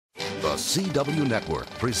The CW Network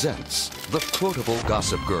presents The Quotable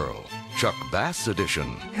Gossip Girl, Chuck Bass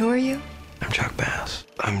Edition. Who are you? I'm Chuck Bass.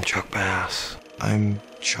 I'm Chuck Bass. I'm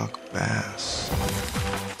Chuck Bass.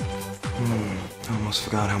 I almost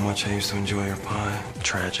forgot how much I used to enjoy your pie.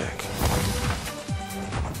 Tragic.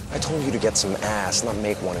 I told you to get some ass, not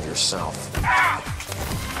make one of yourself.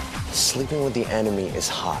 Sleeping with the enemy is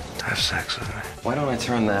hot. Have sex with me. Why don't I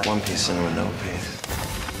turn that one piece into a no piece?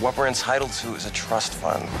 What we're entitled to is a trust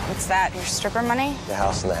fund. What's that, your stripper money? The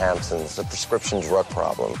house in the Hamptons, a prescription drug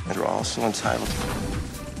problem. And you're also entitled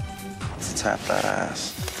to tap that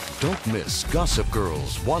ass. Don't miss Gossip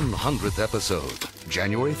Girl's 100th episode,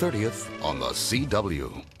 January 30th on The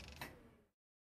CW.